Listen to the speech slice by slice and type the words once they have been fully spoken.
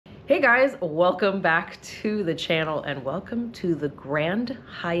Hey guys, welcome back to the channel and welcome to the Grand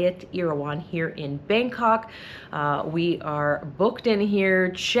Hyatt Erawan here in Bangkok. We are booked in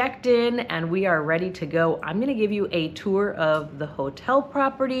here, checked in, and we are ready to go. I'm gonna give you a tour of the hotel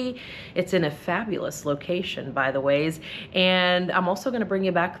property. It's in a fabulous location, by the ways. And I'm also gonna bring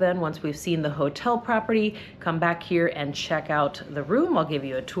you back then once we've seen the hotel property, come back here and check out the room. I'll give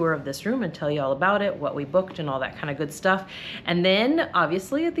you a tour of this room and tell you all about it, what we booked and all that kind of good stuff. And then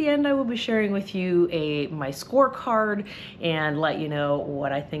obviously at the end, I will be sharing with you my scorecard and let you know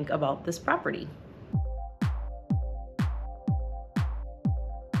what I think about this property.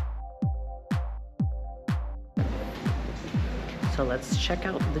 So let's check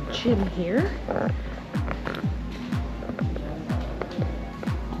out the gym here.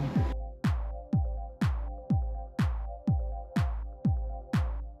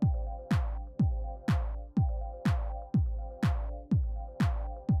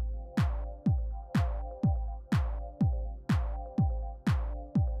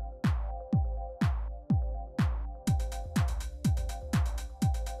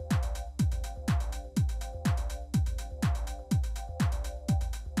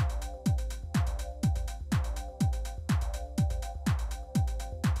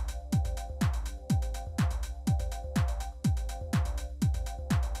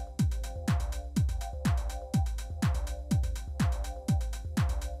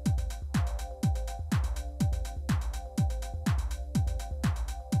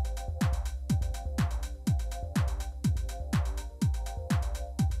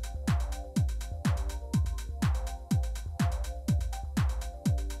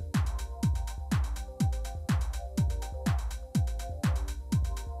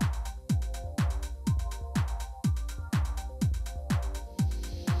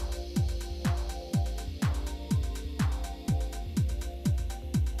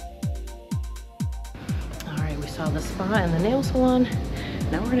 Saw the spa and the nail salon.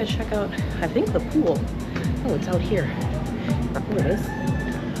 Now we're gonna check out, I think, the pool. Oh, it's out here. Here it is.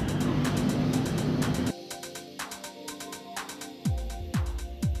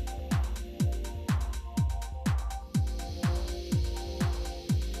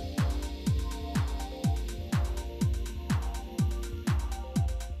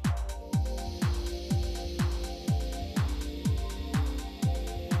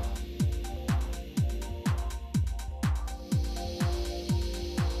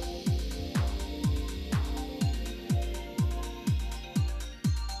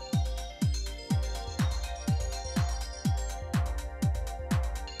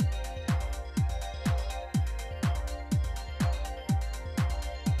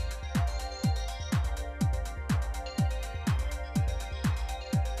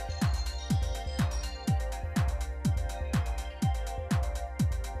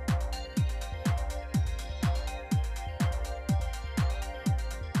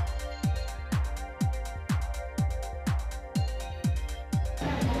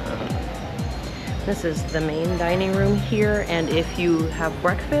 This is the main dining room here, and if you have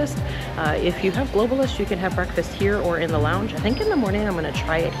breakfast, if you have Globalist, you can have breakfast here or in the lounge. I think in the morning I'm gonna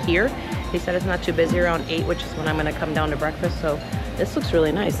try it here. He said it's not too busy around 8, which is when I'm gonna come down to breakfast, so this looks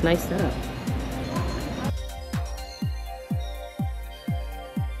really nice. Nice setup.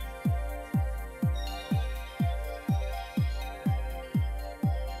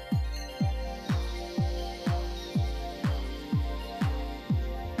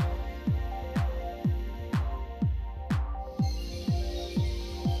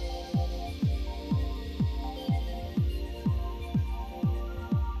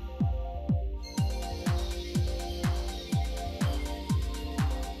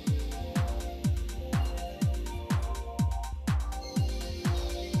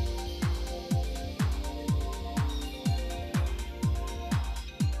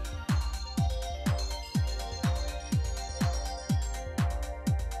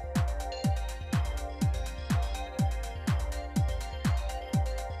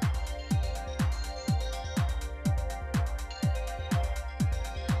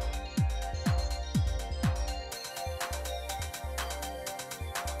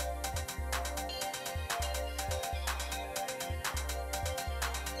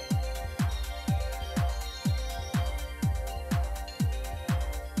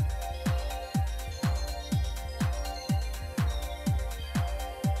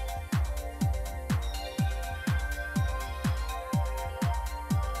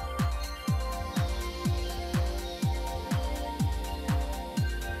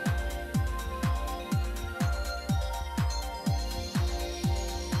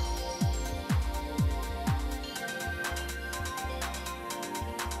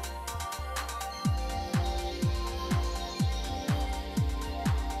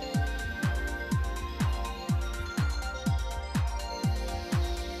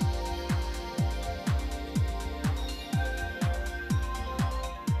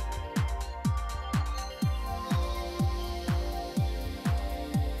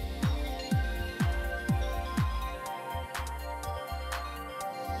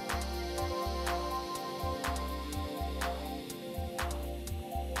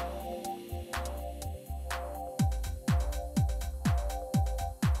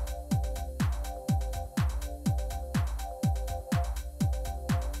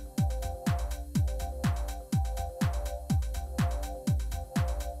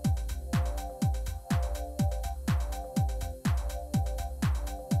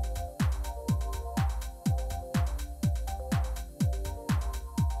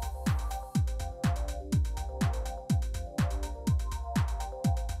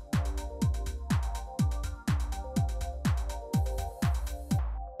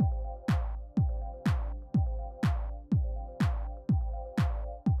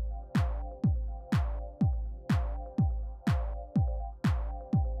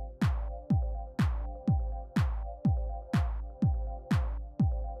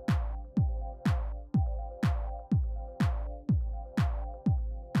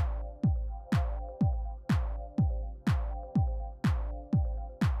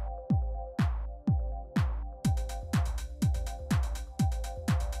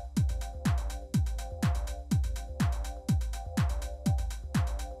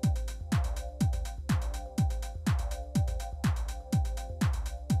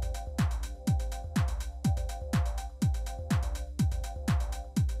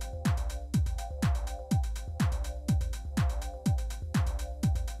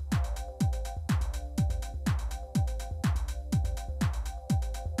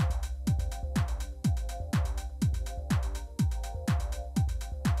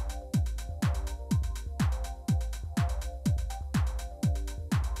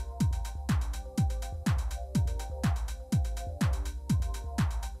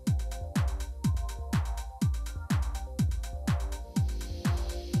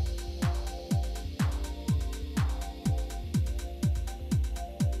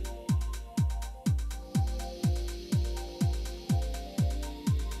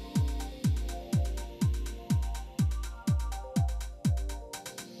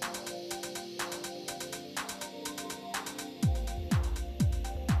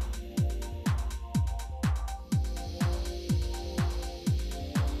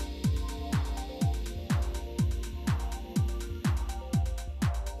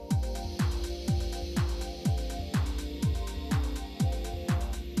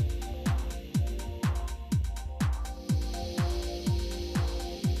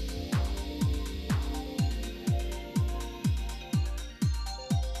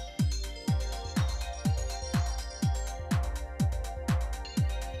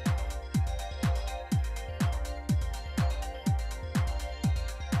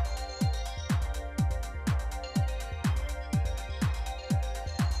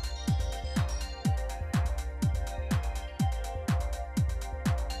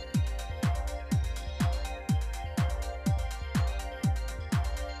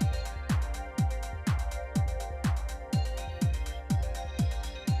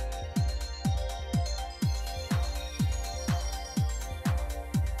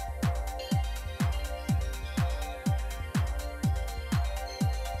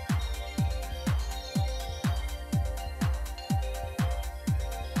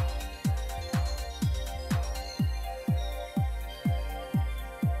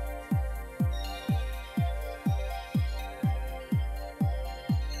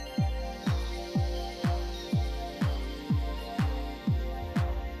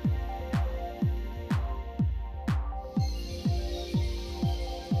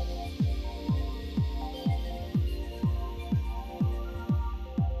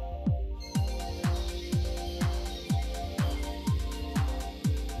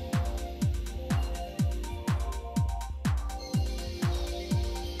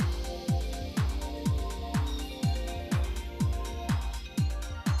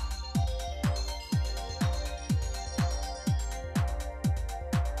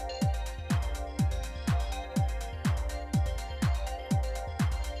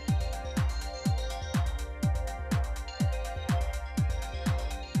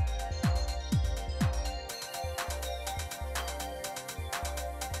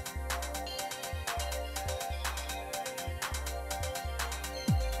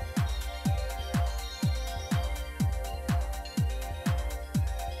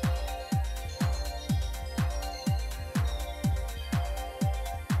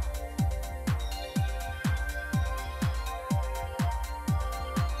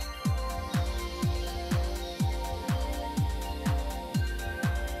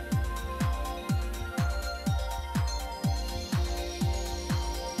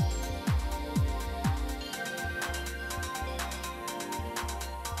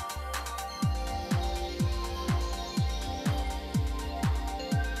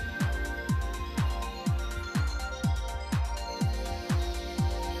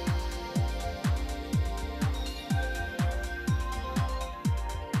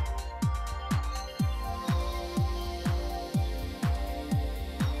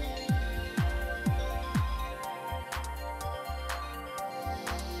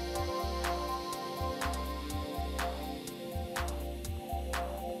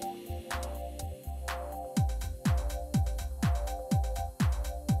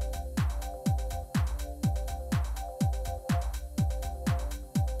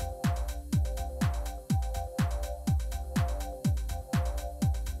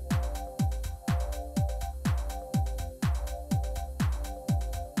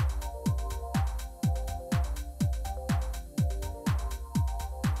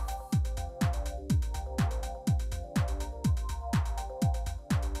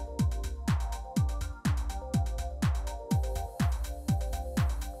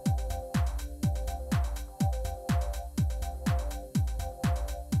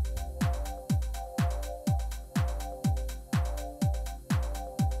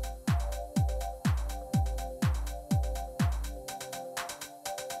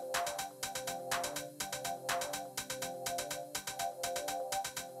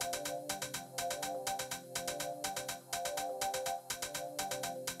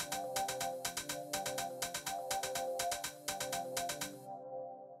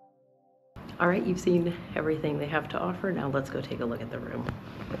 All right, you've seen everything they have to offer. Now let's go take a look at the room.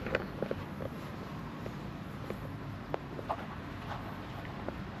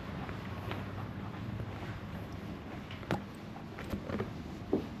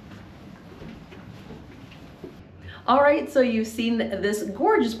 All right, so you've seen this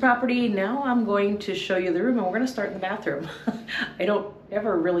gorgeous property. Now I'm going to show you the room, and we're going to start in the bathroom. I don't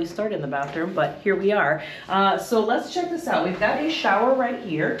ever really start in the bathroom, but here we are. So let's check this out. We've got a shower right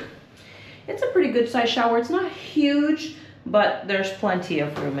here. It's a pretty good size shower. It's not huge, but there's plenty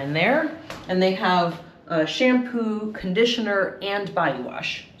of room in there. And they have a shampoo, conditioner, and body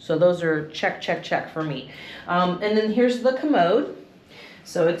wash. So those are check, check, check for me. And then here's the commode.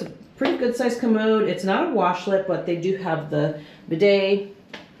 So it's a pretty good size commode. It's not a washlet, but they do have the bidet,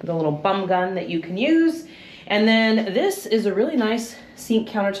 the little bum gun that you can use. And then this is a really nice sink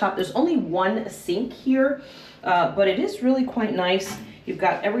countertop. There's only one sink here, but it is really quite nice. You've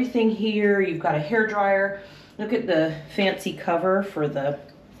got everything here. You've got a hair dryer. Look at the fancy cover for the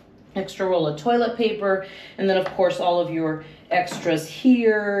extra roll of toilet paper. And then of course all of your extras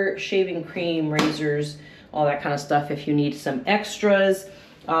here, shaving cream, razors, all that kind of stuff if you need some extras.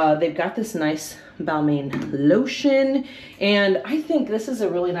 They've got this nice Balmain lotion, and I think this is a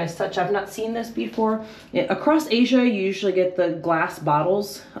really nice touch. I've not seen this before. Across Asia, you usually get the glass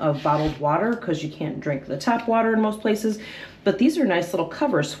bottles of bottled water because you can't drink the tap water in most places, but these are nice little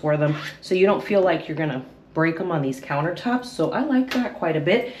covers for them, so you don't feel like you're gonna break them on these countertops, so I like that quite a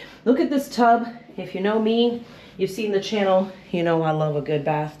bit. Look at this tub. If you know me, you've seen the channel, you know I love a good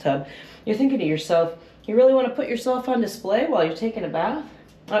bathtub. You're thinking to yourself, you really want to put yourself on display while you're taking a bath?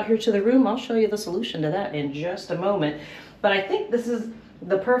 Out here to the room, I'll show you the solution to that in just a moment. But I think this is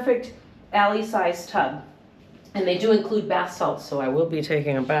the perfect alley size tub. And they do include bath salts, so I will be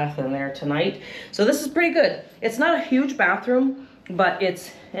taking a bath in there tonight. So this is pretty good. It's not a huge bathroom, but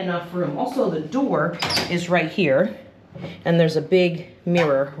it's enough room. Also, the door is right here, and there's a big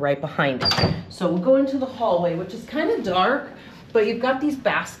mirror right behind it. So we'll go into the hallway, which is kind of dark, but you've got these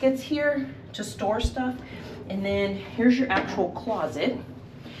baskets here to store stuff. And then here's your actual closet.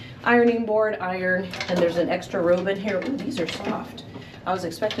 Ironing board, iron, and there's an extra robe in here. Ooh, these are soft. I was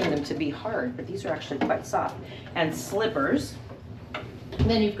expecting them to be hard, but these are actually quite soft. And slippers. And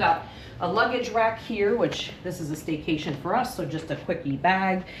then you've got a luggage rack here, which this is a staycation for us, so just a quickie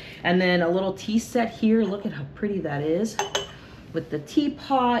bag. And then a little tea set here. Look at how pretty that is with the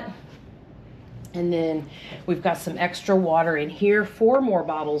teapot. And then we've got some extra water in here, 4 more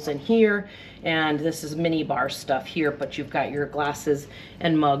bottles in here. And this is mini bar stuff here, but you've got your glasses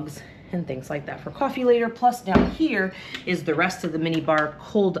and mugs and things like that for coffee later. Plus down here is the rest of the mini bar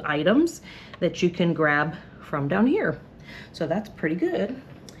cold items that you can grab from down here. So that's pretty good.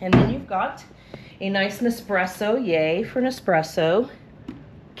 And then you've got a nice Nespresso, yay for Nespresso,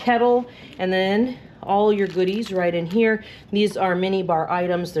 kettle, and then all your goodies right in here. These are mini bar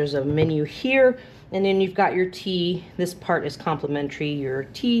items. There's a menu here, and then you've got your tea. This part is complimentary, your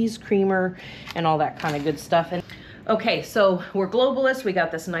teas, creamer, and all that kind of good stuff. And okay, so we're Globalist. We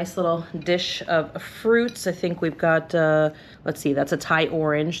got this nice little dish of fruits. I think we've got, let's see, that's a Thai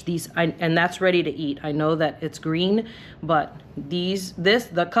orange. And that's ready to eat. I know that it's green, but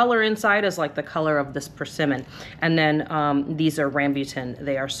the color inside is like the color of this persimmon. And then these are rambutan.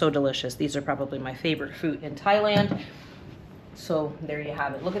 They are so delicious. These are probably my favorite fruit in Thailand. So there you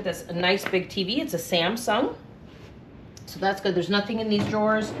have it. Look at this, a nice big TV. It's a Samsung. So that's good. There's nothing in these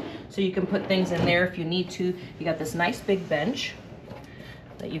drawers, so you can put things in there if you need to. You got this nice big bench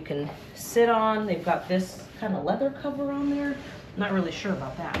that you can sit on. They've got this kind of leather cover on there. I'm not really sure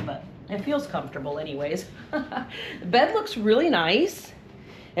about that, but it feels comfortable anyways. The bed looks really nice.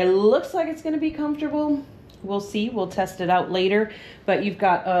 It looks like it's going to be comfortable. We'll see. We'll test it out later. But you've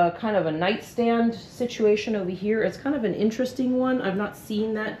got a kind of a nightstand situation over here. It's kind of an interesting one. I've not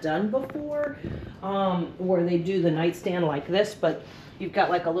seen that done before, where they do the nightstand like this. But you've got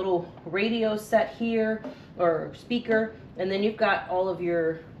like a little radio set here, or speaker, and then you've got all of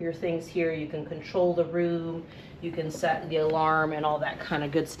your things here. You can control the room. You can set the alarm and all that kind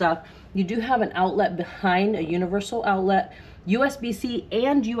of good stuff. You do have an outlet behind, a universal outlet, USB-C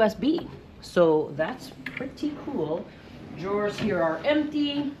and USB. So that's pretty cool. Drawers here are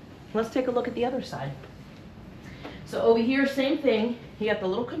empty. Let's take a look at the other side. So over here, same thing. You got the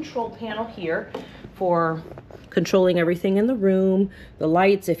little control panel here for controlling everything in the room. The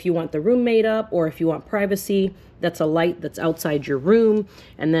lights, if you want the room made up or if you want privacy, that's a light that's outside your room.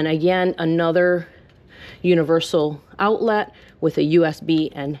 And then again, another universal outlet with a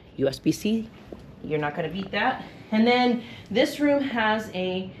USB and USB-C. You're not going to beat that. And then this room has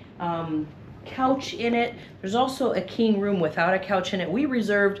a couch in it. There's also a king room without a couch in it. We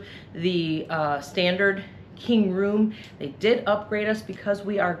reserved the standard king room. They did upgrade us because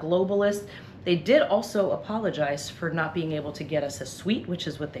we are Globalist. They did also apologize for not being able to get us a suite, which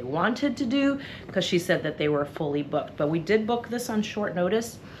is what they wanted to do, because she said that they were fully booked. But we did book this on short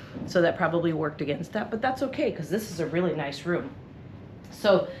notice, so that probably worked against that, but that's okay because this is a really nice room.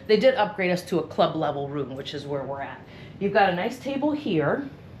 So they did upgrade us to a club level room, which is where we're at. You've got a nice table here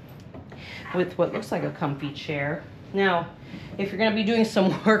with what looks like a comfy chair. Now, if you're gonna be doing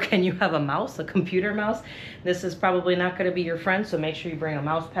some work and you have a mouse, a computer mouse, this is probably not gonna be your friend, so make sure you bring a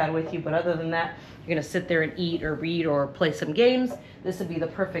mouse pad with you. But other than that, you're gonna sit there and eat or read or play some games. This would be the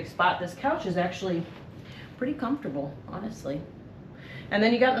perfect spot. This couch is actually pretty comfortable, honestly. And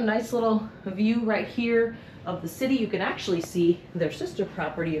then you got a nice little view right here of the city. You can actually see their sister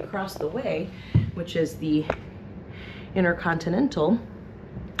property across the way, which is the Intercontinental,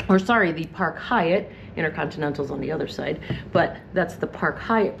 or sorry, the Park Hyatt. Intercontinental's on the other side, but that's the Park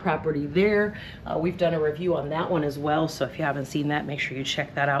Hyatt property there. We've done a review on that one as well, so if you haven't seen that, make sure you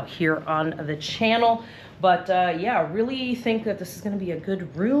check that out here on the channel. But yeah, really think that this is going to be a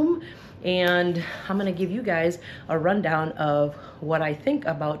good room, and I'm going to give you guys a rundown of what I think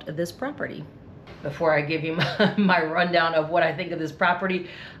about this property. Before I give you my rundown of what I think of this property,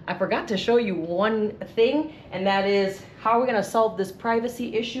 I forgot to show you one thing, and that is how are we gonna solve this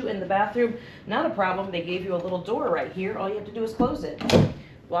privacy issue in the bathroom? Not a problem. They gave you a little door right here. All you have to do is close it.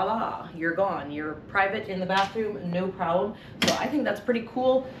 Voila, you're gone. You're private in the bathroom, no problem. So I think that's pretty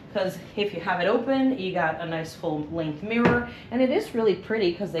cool, because if you have it open, you got a nice full length mirror, and it is really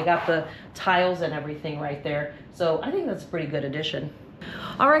pretty because they got the tiles and everything right there. So I think that's a pretty good addition.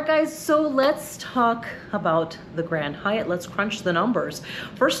 All right, guys, so let's talk about the Grand Hyatt. Let's crunch the numbers.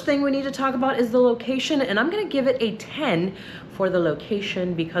 First thing we need to talk about is the location, and I'm gonna give it a 10 for the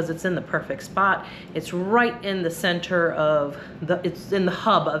location because it's in the perfect spot. It's right in the center of it's in the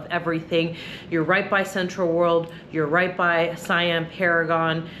hub of everything. You're right by Central World, you're right by Siam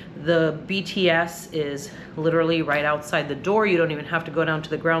Paragon. The BTS is literally right outside the door. You don't even have to go down to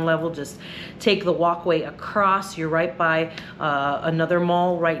the ground level, just take the walkway across. You're right by another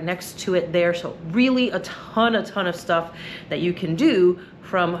mall right next to it there. So really a ton of stuff that you can do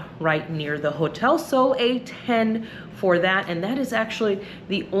from right near the hotel. So a 10 for that, and that is actually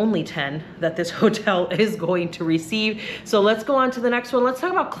the only 10 that this hotel is going to receive. So let's go on to the next one. Let's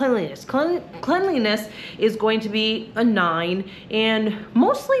talk about cleanliness. Cleanliness is going to be a 9, and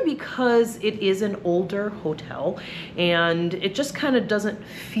mostly because it is an older hotel and it just kind of doesn't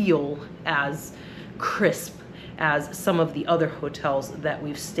feel as crisp as some of the other hotels that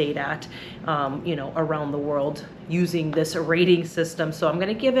we've stayed at, you know, around the world using this rating system. So I'm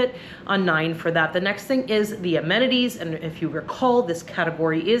gonna give it a 9 for that. The next thing is the amenities, and if you recall, this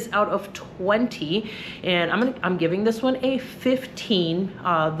category is out of 20, and I'm giving this one a 15.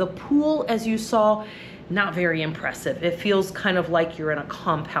 The pool, as you saw, not very impressive. It feels kind of like you're in a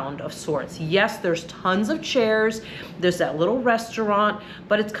compound of sorts. Yes, there's tons of chairs, there's that little restaurant,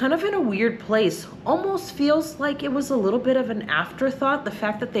 but it's kind of in a weird place. Almost feels like it was a little bit of an afterthought. The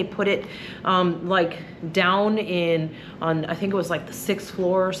fact that they put it like down on, I think it was like the 6th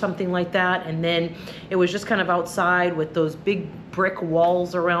floor or something like that, and then it was just kind of outside with those big brick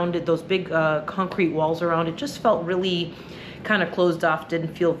walls around it, those big concrete walls around it. Just felt really kind of closed off,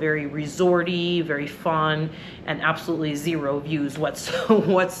 didn't feel very resorty, very fun, and absolutely zero views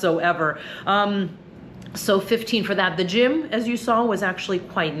whatsoever. So 15 for that. The gym, as you saw, was actually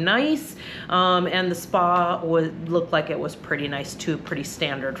quite nice, and the spa looked like it was pretty nice too, pretty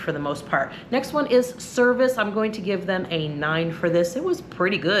standard for the most part. Next one is service. I'm going to give them a 9 for this. It was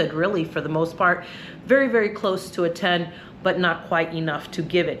pretty good, really, for the most part. Very close to a 10, but not quite enough to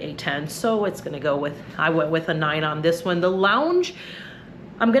give it a 10. So it's gonna go with, I went with a 9 on this one. The lounge,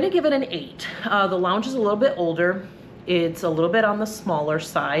 I'm gonna give it an 8. The lounge is a little bit older. It's a little bit on the smaller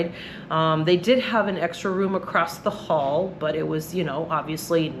side. They did have an extra room across the hall, but it was, you know,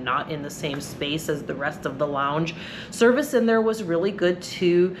 obviously not in the same space as the rest of the lounge. Service in there was really good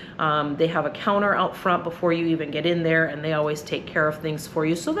too. They have a counter out front before you even get in there, and they always take care of things for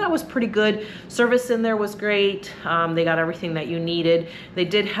you. So that was pretty good. Service in there was great. They got everything that you needed. They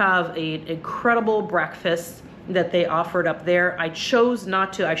did have an incredible breakfast that they offered up there. I chose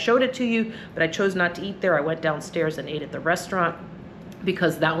not to. I showed it to you, but I chose not to eat there. I went downstairs and ate at the restaurant.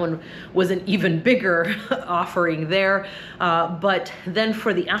 because that one was an even bigger offering there. But then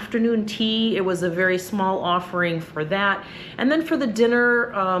for the afternoon tea, it was a very small offering for that. And then for the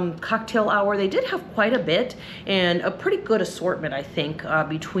dinner cocktail hour, they did have quite a bit and a pretty good assortment, I think,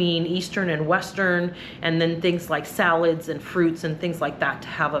 between Eastern and Western, and then things like salads and fruits and things like that to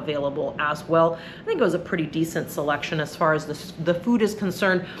have available as well. I think it was a pretty decent selection as far as the food is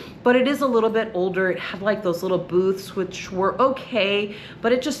concerned, but it is a little bit older. It had like those little booths, which were okay,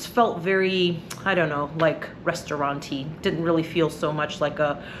 but it just felt very, I don't know, like restaurant-y. Didn't really feel so much like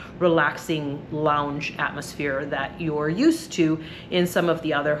a relaxing lounge atmosphere that you're used to in some of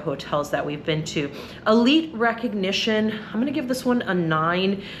the other hotels that we've been to. Elite recognition, I'm gonna give this one a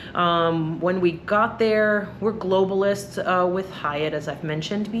 9. When we got there, we're Globalist with Hyatt, as I've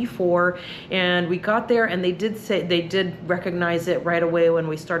mentioned before, and we got there and they did recognize it right away when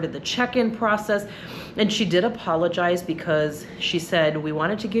we started the check-in process. And she did apologize because she said, we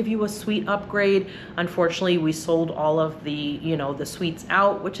wanted to give you a suite upgrade. Unfortunately, we sold all of the, the suites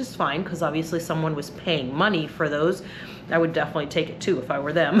out, which is fine because obviously someone was paying money for those. I would definitely take it too if I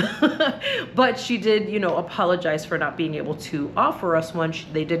were them. But she did, apologize for not being able to offer us one.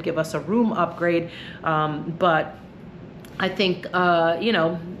 They did give us a room upgrade, but I think,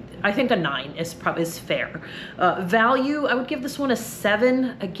 I think a 9 is fair. Value, I would give this one a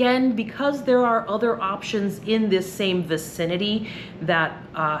 7. Again, because there are other options in this same vicinity that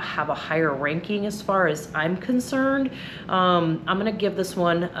have a higher ranking as far as I'm concerned. I'm gonna give this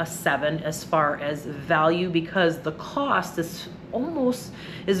one a 7 as far as value, because the cost is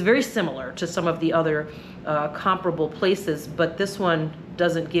very similar to some of the other comparable places, but this one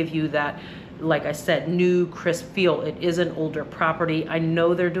doesn't give you that, like I said, new, crisp feel. It is an older property. I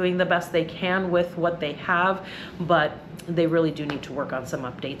know they're doing the best they can with what they have, but they really do need to work on some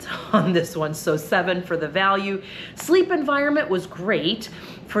updates on this one. So 7 for the value. Sleep environment was great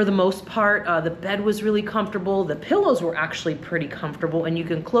for the most part. The bed was really comfortable. The pillows were actually pretty comfortable, and you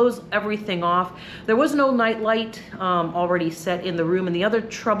can close everything off. There was no night light already set in the room, and the other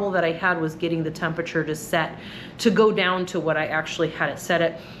trouble that I had was getting the temperature to go down to what I actually had it set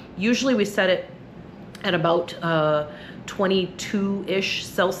at. Usually we set it at about 22-ish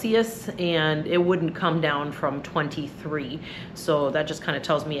Celsius, and it wouldn't come down from 23. So that just kind of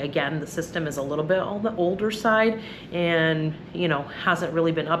tells me, again, the system is a little bit on the older side and, hasn't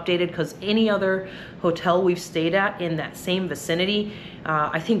really been updated, because any other hotel we've stayed at in that same vicinity,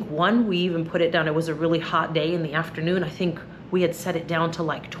 I think we even put it down. It was a really hot day in the afternoon. I think we had set it down to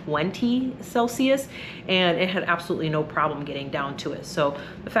like 20 Celsius, and it had absolutely no problem getting down to it. So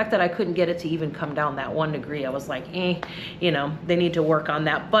the fact that I couldn't get it to even come down that 1 degree, I was like, they need to work on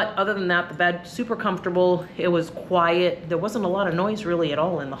that. But other than that, the bed, super comfortable. It was quiet. There wasn't a lot of noise really at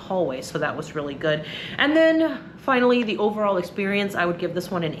all in the hallway, so that was really good. And then finally, the overall experience, I would give this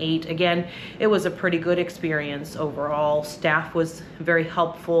one an 8. Again, it was a pretty good experience overall. Staff was very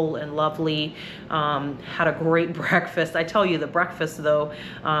helpful and lovely. Had a great breakfast. I tell you, the breakfast though,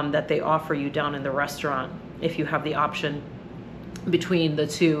 that they offer you down in the restaurant, if you have the option between the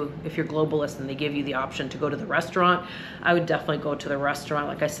two, if you're Globalist and they give you the option to go to the restaurant, I would definitely go to the restaurant.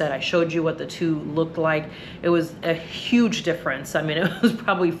 Like I said, I showed you what the two looked like. It was a huge difference. I mean, it was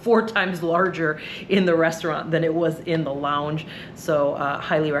probably 4 times larger in the restaurant than it was in the lounge. So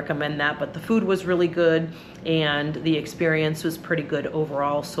highly recommend that. But the food was really good and the experience was pretty good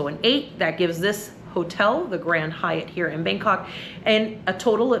overall. So an 8, that gives this hotel, the Grand Hyatt here in Bangkok, and a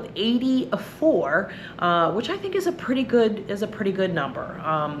total of 84, which I think is a pretty good number.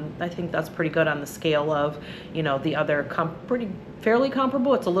 I think that's pretty good on the scale of, the other fairly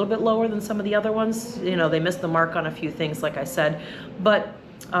comparable. It's a little bit lower than some of the other ones. They missed the mark on a few things, like I said, but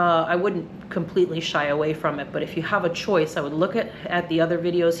I wouldn't completely shy away from it. But if you have a choice, I would look at the other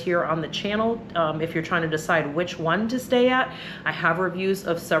videos here on the channel. If you're trying to decide which one to stay at, I have reviews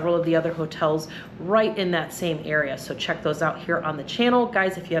of several of the other hotels right in that same area. So check those out here on the channel.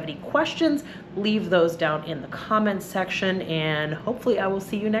 Guys, if you have any questions, leave those down in the comments section, and hopefully I will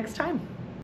see you next time.